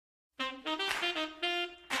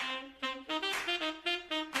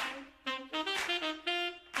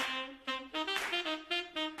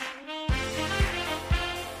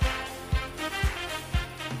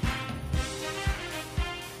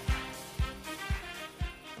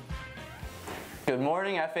Good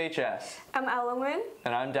morning, FHS. I'm Ellen.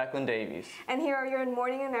 And I'm Declan Davies. And here are your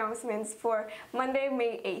morning announcements for Monday,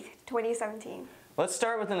 May 8th, 2017. Let's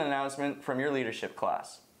start with an announcement from your leadership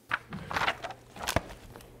class.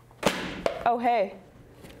 Oh, hey.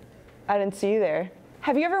 I didn't see you there.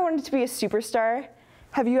 Have you ever wanted to be a superstar?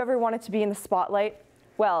 Have you ever wanted to be in the spotlight?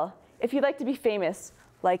 Well, if you'd like to be famous,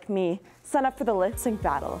 like me, sign up for the lip sync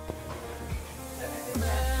battle.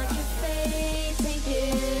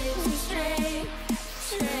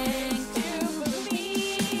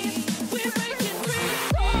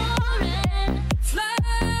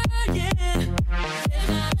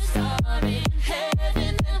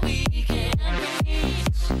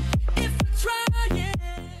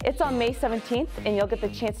 It's on May 17th, and you'll get the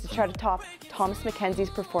chance to try to top Thomas McKenzie's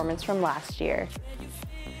performance from last year.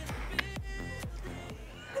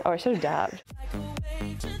 Oh, I should have dabbed.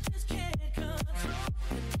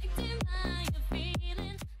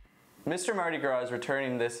 Mr. Mardi Gras is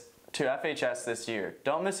returning to FHS this year.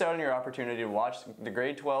 Don't miss out on your opportunity to watch the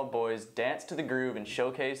grade 12 boys dance to the groove and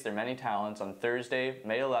showcase their many talents on Thursday,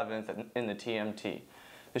 May 11th in the TMT.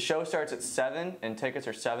 The show starts at 7 and tickets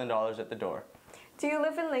are $7 at the door. Do you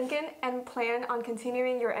live in Lincoln and plan on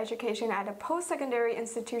continuing your education at a post-secondary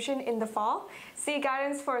institution in the fall? See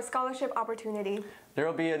guidance for a scholarship opportunity. There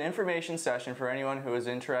will be an information session for anyone who is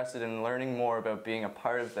interested in learning more about being a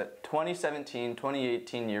part of the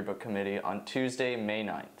 2017-2018 Yearbook Committee on Tuesday, May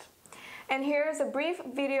 9th. And here is a brief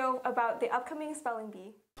video about the upcoming Spelling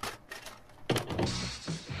Bee.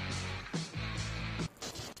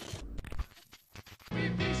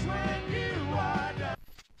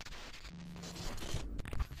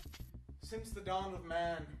 Since the dawn of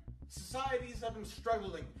man, societies have been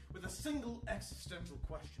struggling with a single existential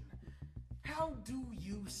question. How do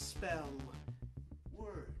you spell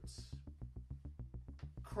words?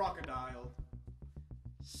 Crocodile,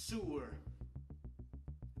 sewer,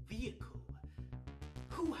 vehicle.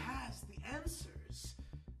 Who has the answers?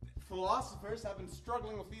 Philosophers have been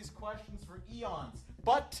struggling with these questions for eons,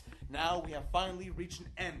 but now we have finally reached an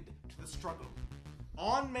end to the struggle.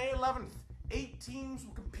 On May 11th, 8 teams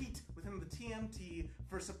will compete within the TMT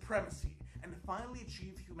for supremacy and finally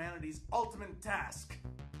achieve humanity's ultimate task: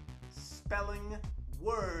 spelling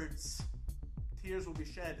words. Tears will be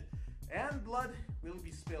shed and blood will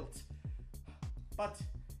be spilt. But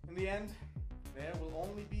in the end, there will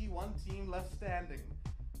only be one team left standing.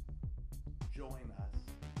 Join us.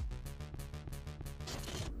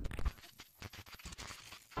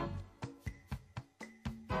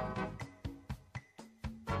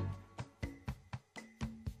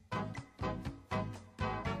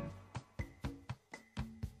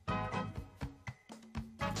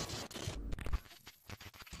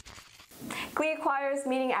 Glee Choir is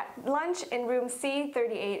meeting at lunch in room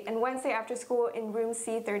C38 and Wednesday after school in room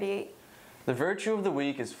C38. The virtue of the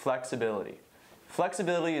week is flexibility.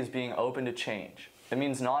 Flexibility is being open to change. It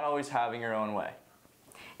means not always having your own way.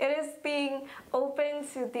 It is being open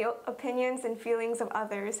to the opinions and feelings of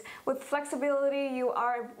others. With flexibility, you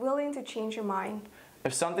are willing to change your mind.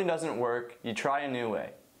 If something doesn't work, you try a new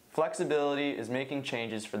way. Flexibility is making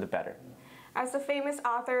changes for the better. As the famous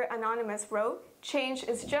author Anonymous wrote, change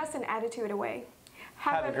is just an attitude away.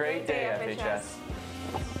 Have a great day, FHS.